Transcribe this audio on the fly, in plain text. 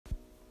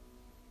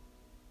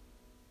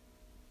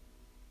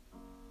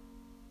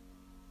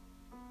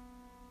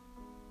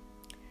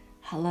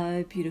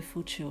Hello,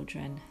 beautiful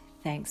children.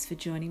 Thanks for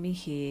joining me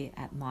here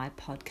at my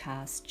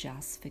podcast,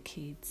 Just for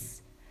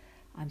Kids.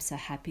 I'm so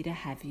happy to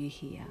have you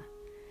here.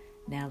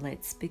 Now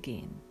let's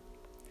begin.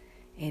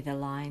 Either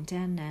lying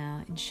down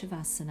now in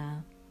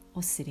Shavasana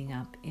or sitting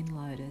up in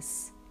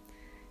Lotus.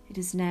 It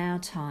is now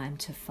time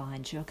to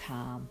find your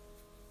calm.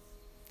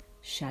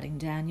 Shutting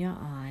down your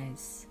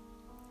eyes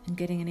and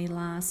getting any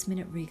last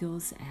minute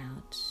wriggles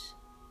out.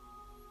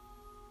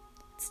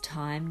 It's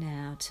time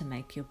now to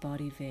make your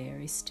body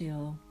very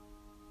still.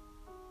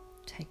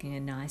 Taking a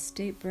nice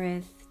deep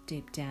breath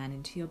deep down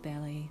into your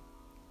belly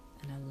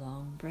and a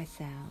long breath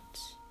out.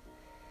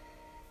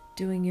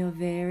 Doing your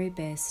very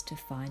best to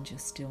find your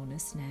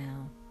stillness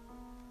now.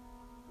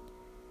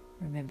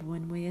 Remember,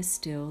 when we are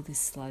still, this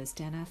slows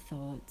down our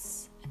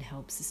thoughts and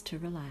helps us to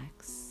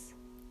relax.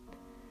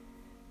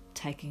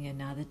 Taking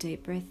another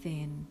deep breath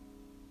in,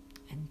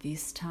 and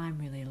this time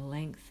really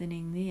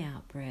lengthening the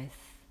out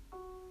breath.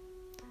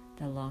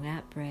 The long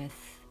out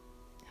breath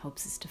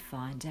helps us to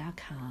find our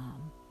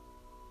calm.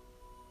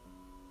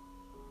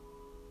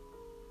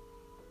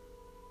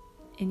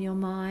 In your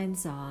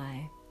mind's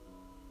eye,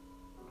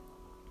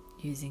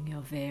 using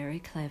your very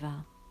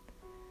clever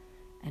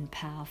and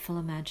powerful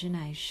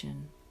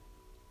imagination,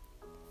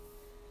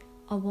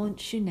 I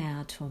want you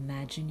now to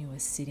imagine you are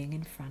sitting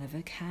in front of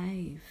a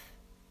cave.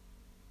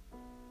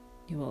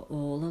 You are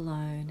all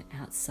alone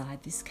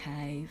outside this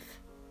cave,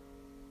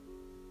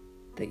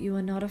 but you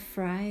are not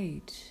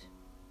afraid.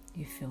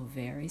 You feel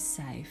very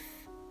safe.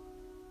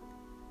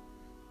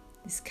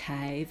 This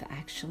cave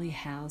actually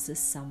houses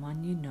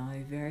someone you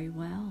know very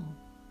well.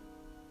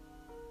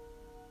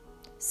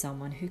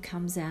 Someone who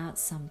comes out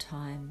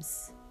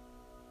sometimes,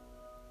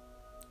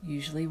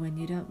 usually when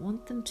you don't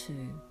want them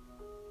to.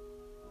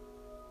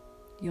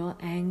 Your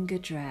anger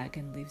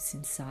dragon lives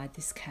inside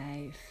this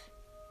cave.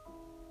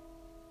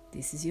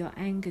 This is your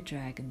anger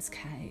dragon's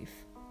cave.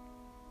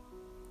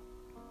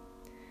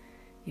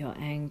 Your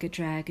anger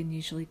dragon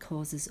usually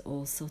causes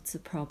all sorts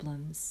of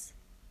problems.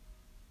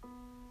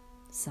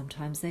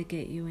 Sometimes they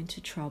get you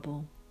into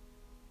trouble,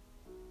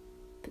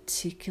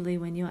 particularly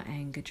when your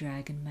anger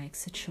dragon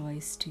makes a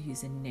choice to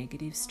use a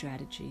negative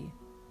strategy.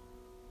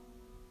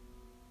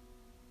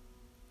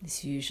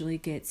 This usually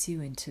gets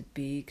you into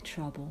big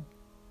trouble.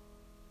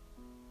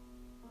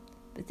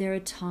 But there are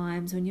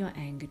times when your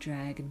anger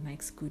dragon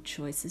makes good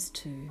choices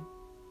too.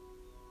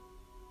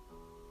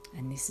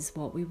 And this is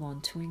what we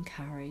want to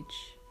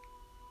encourage.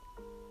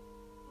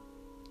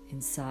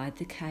 Inside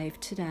the cave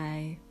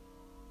today,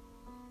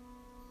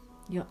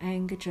 your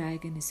anger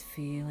dragon is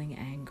feeling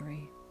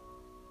angry.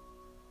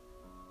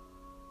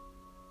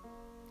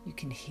 You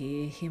can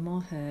hear him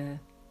or her.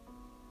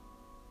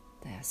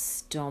 They are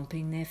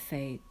stomping their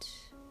feet.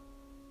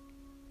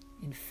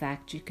 In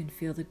fact, you can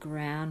feel the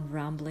ground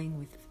rumbling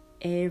with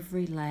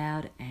every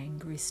loud,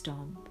 angry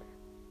stomp.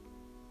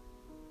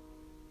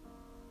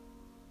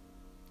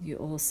 You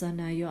also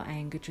know your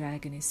anger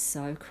dragon is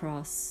so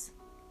cross,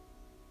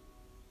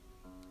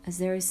 as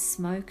there is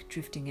smoke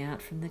drifting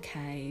out from the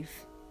cave.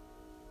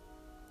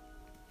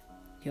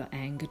 Your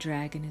anger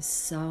dragon is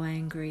so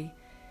angry,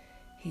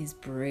 he is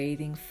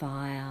breathing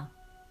fire,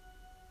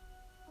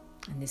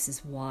 and this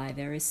is why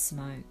there is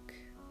smoke.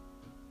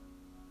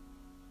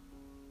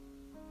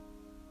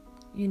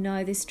 You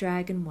know this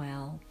dragon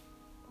well.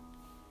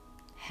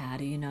 How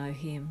do you know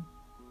him?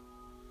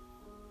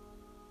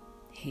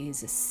 He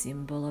is a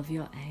symbol of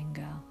your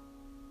anger.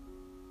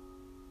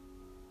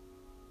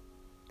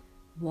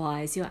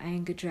 Why is your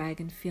anger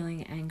dragon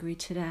feeling angry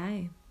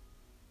today?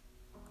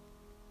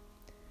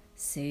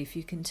 See if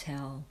you can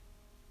tell.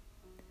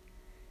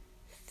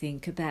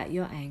 Think about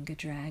your anger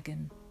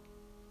dragon.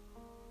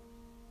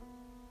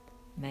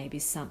 Maybe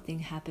something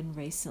happened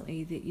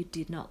recently that you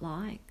did not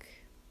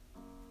like.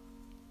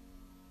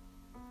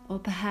 Or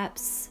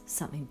perhaps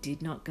something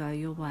did not go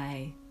your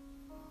way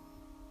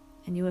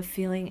and you are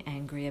feeling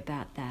angry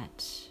about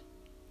that.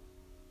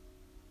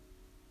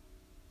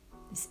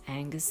 This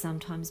anger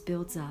sometimes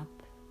builds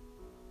up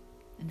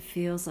and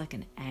feels like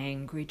an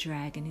angry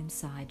dragon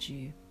inside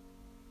you.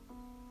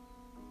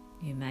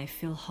 You may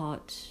feel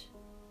hot.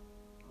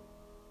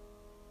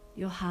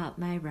 Your heart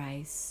may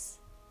race.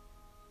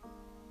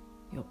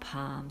 Your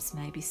palms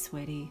may be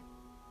sweaty.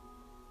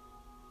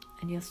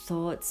 And your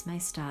thoughts may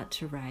start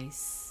to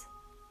race.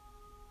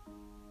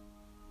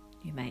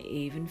 You may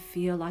even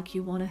feel like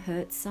you want to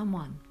hurt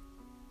someone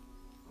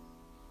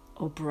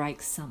or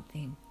break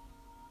something.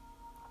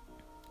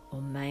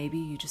 Or maybe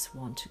you just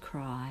want to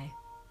cry.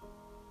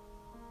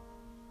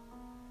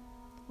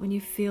 When you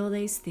feel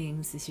these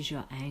things, this is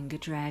your anger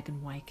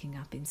dragon waking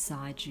up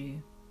inside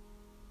you.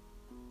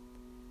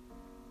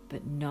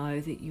 But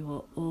know that you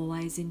are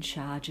always in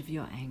charge of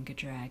your anger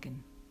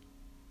dragon.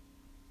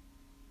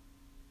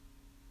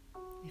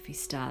 If he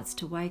starts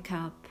to wake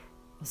up,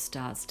 or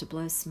starts to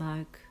blow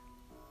smoke,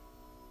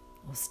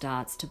 or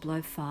starts to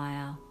blow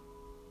fire,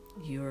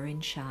 you are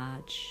in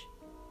charge.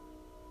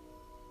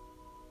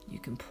 You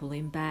can pull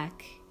him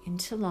back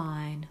into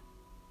line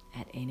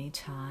at any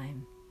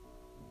time.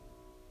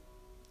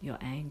 Your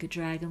anger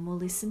dragon will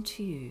listen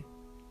to you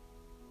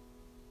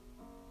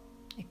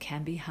It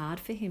can be hard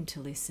for him to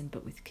listen,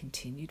 but with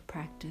continued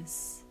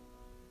practice,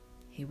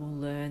 he will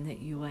learn that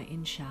you are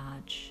in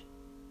charge.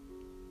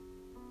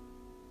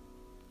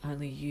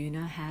 Only you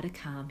know how to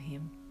calm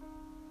him.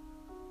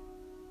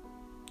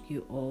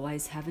 You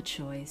always have a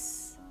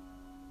choice,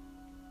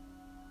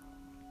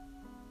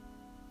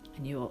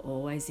 and you are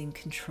always in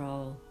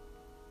control,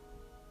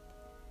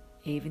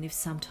 even if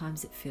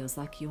sometimes it feels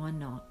like you are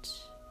not.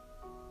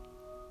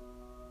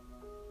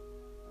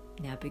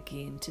 Now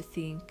begin to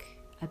think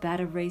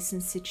about a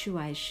recent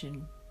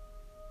situation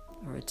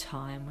or a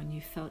time when you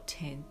felt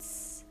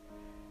tense,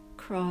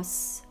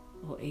 cross,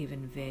 or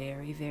even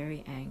very,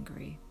 very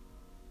angry.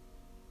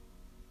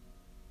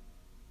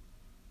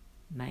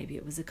 Maybe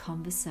it was a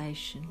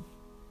conversation.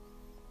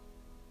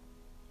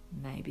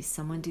 Maybe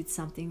someone did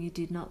something you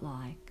did not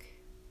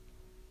like.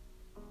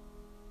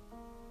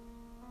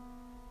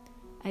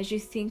 As you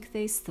think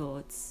these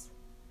thoughts,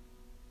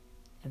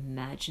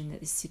 imagine that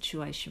this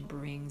situation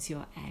brings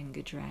your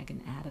anger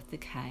dragon out of the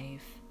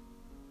cave.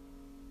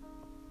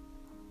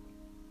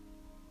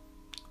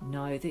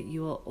 Know that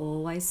you are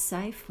always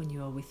safe when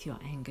you are with your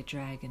anger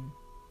dragon.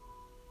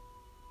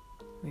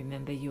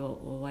 Remember, you are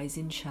always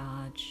in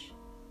charge.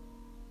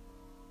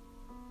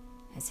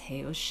 As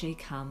he or she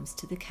comes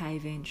to the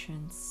cave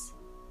entrance,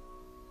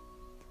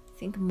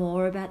 think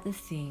more about the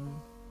thing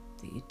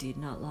that you did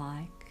not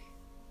like.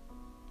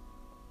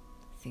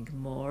 Think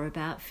more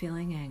about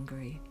feeling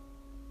angry.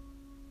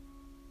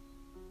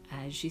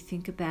 As you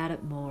think about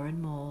it more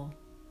and more,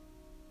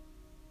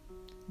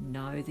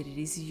 know that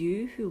it is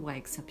you who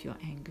wakes up your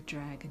anger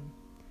dragon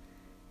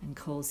and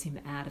calls him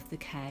out of the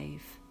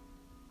cave.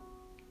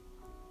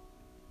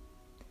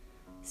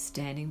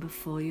 Standing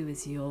before you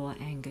is your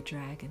anger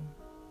dragon.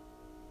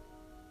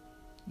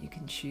 You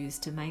can choose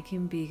to make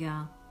him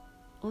bigger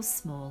or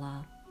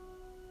smaller.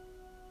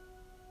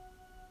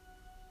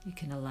 You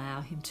can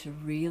allow him to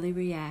really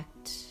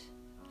react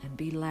and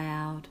be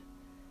loud,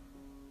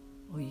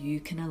 or you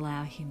can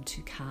allow him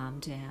to calm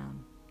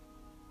down.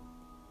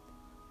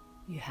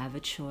 You have a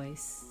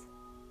choice.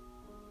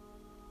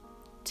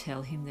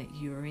 Tell him that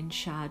you are in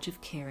charge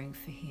of caring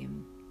for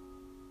him,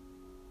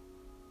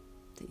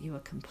 that you are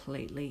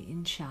completely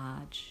in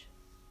charge.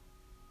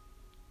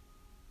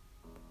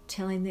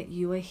 Tell him that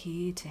you are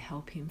here to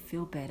help him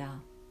feel better.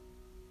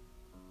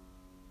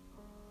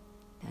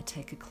 Now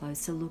take a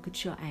closer look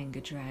at your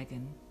anger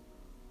dragon.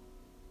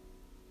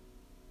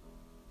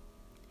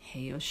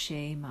 He or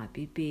she might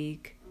be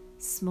big,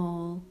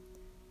 small,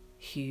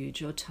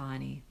 huge or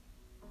tiny.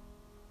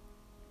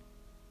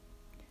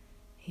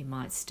 He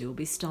might still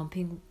be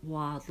stomping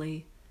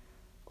wildly,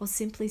 or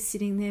simply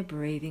sitting there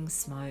breathing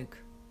smoke,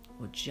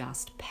 or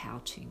just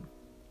pouting.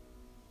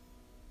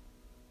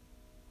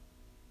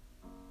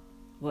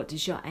 What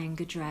does your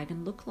anger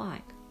dragon look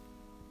like?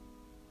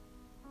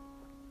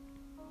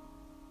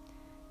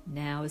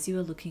 Now, as you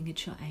are looking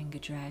at your anger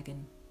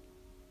dragon,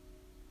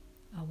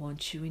 I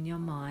want you in your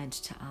mind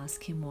to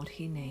ask him what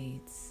he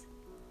needs.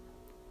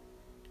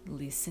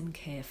 Listen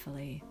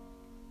carefully.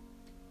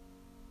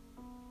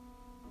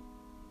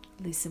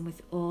 Listen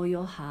with all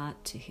your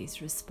heart to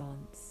his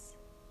response.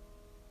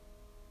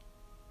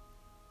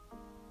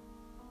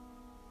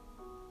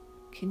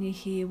 Can you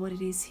hear what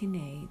it is he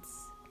needs?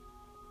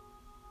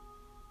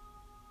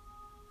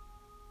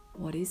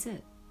 What is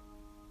it?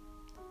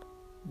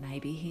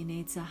 Maybe he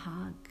needs a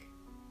hug.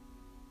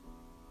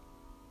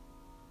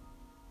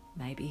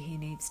 Maybe he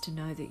needs to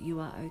know that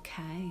you are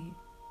okay.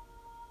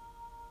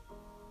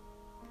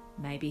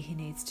 Maybe he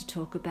needs to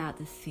talk about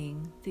the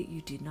thing that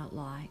you did not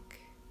like.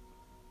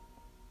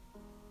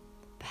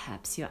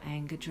 Perhaps your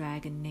anger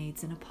dragon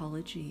needs an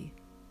apology.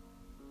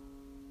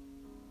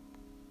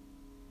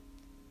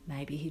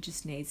 Maybe he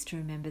just needs to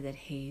remember that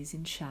he is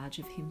in charge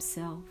of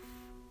himself.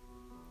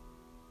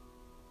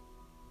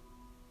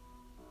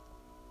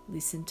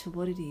 Listen to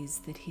what it is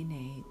that he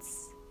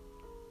needs.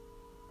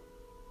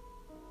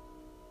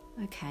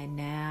 Okay,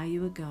 now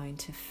you are going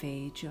to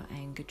feed your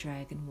anger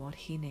dragon what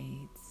he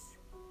needs.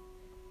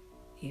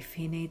 If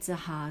he needs a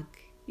hug,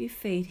 you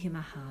feed him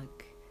a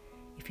hug.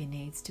 If he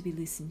needs to be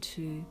listened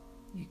to,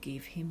 you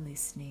give him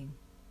listening.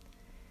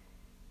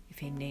 If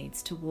he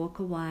needs to walk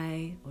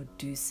away or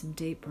do some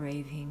deep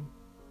breathing,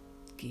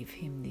 give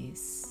him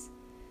this.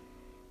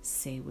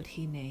 See what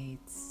he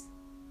needs.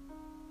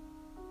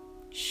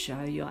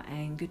 Show your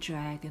anger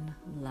dragon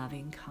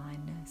loving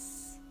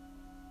kindness.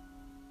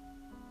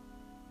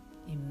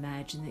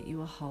 Imagine that you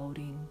are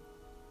holding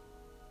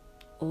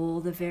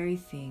all the very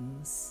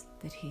things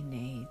that he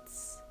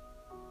needs.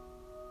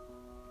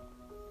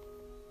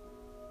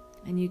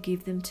 And you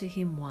give them to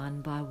him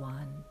one by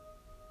one.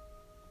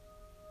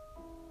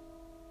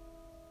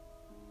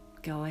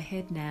 Go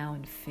ahead now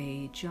and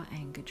feed your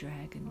anger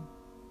dragon.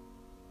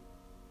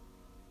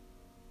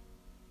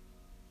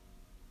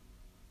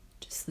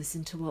 Just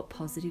listen to what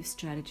positive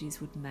strategies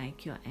would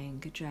make your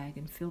anger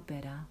dragon feel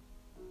better.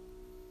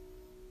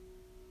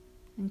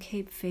 And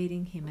keep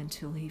feeding him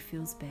until he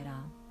feels better.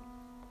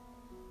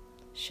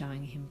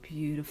 Showing him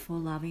beautiful,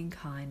 loving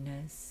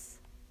kindness.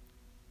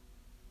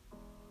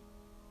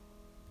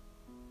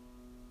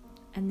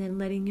 And then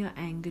letting your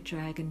anger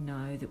dragon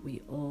know that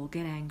we all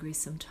get angry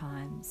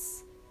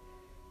sometimes,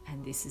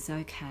 and this is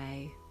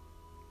okay.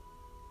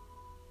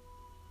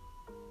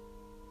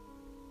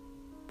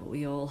 But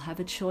we all have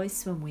a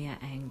choice when we are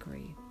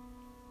angry.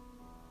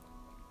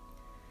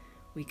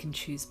 We can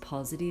choose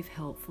positive,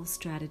 helpful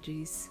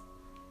strategies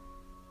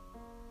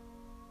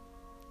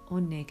or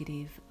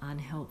negative,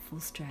 unhelpful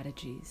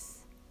strategies.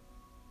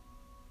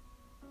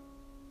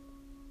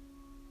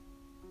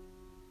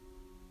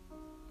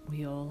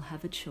 We all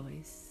have a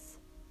choice.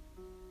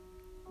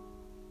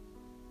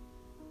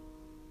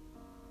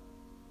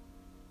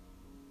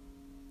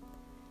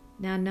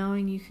 Now,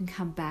 knowing you can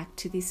come back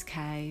to this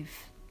cave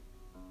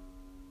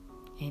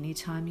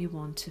anytime you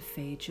want to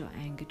feed your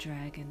anger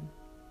dragon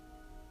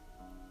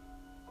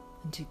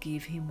and to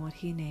give him what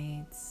he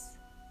needs.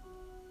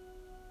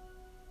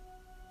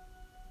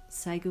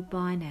 Say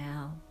goodbye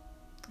now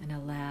and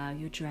allow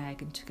your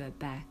dragon to go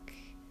back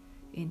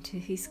into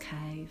his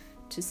cave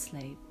to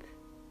sleep.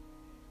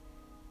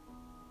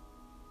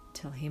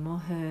 Tell him or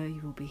her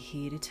you will be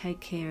here to take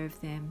care of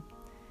them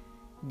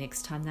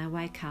next time they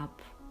wake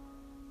up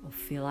or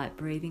feel like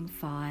breathing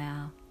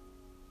fire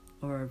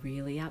or are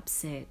really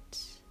upset.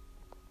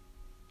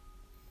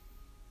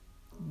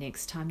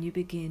 Next time you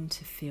begin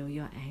to feel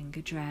your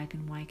anger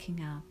dragon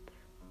waking up,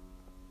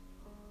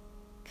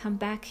 come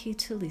back here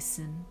to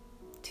listen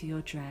to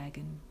your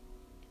dragon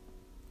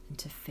and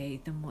to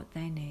feed them what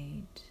they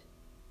need.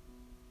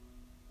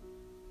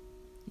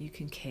 You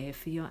can care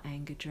for your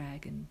anger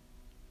dragon.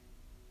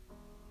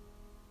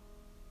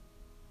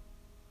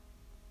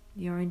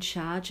 You're in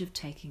charge of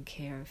taking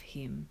care of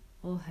him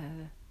or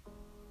her.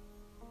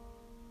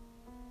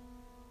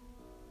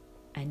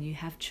 And you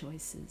have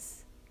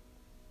choices.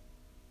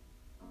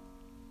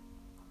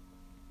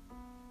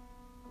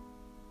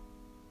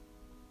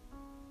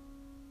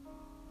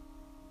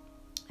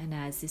 And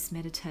as this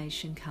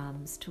meditation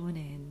comes to an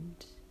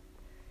end,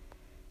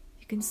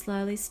 you can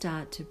slowly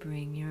start to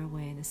bring your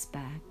awareness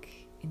back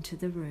into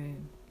the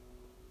room.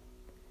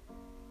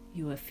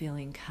 You are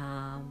feeling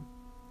calm,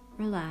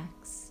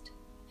 relaxed,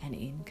 and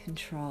in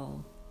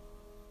control.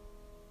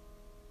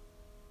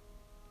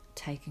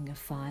 Taking a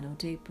final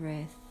deep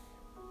breath,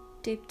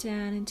 deep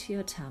down into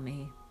your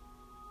tummy,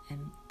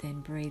 and then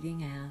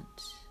breathing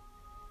out.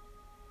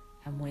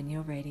 And when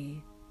you're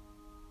ready,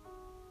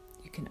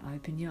 you can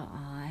open your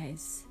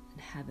eyes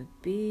and have a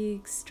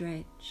big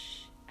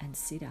stretch and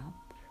sit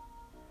up.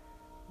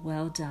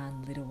 Well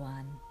done, little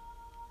one.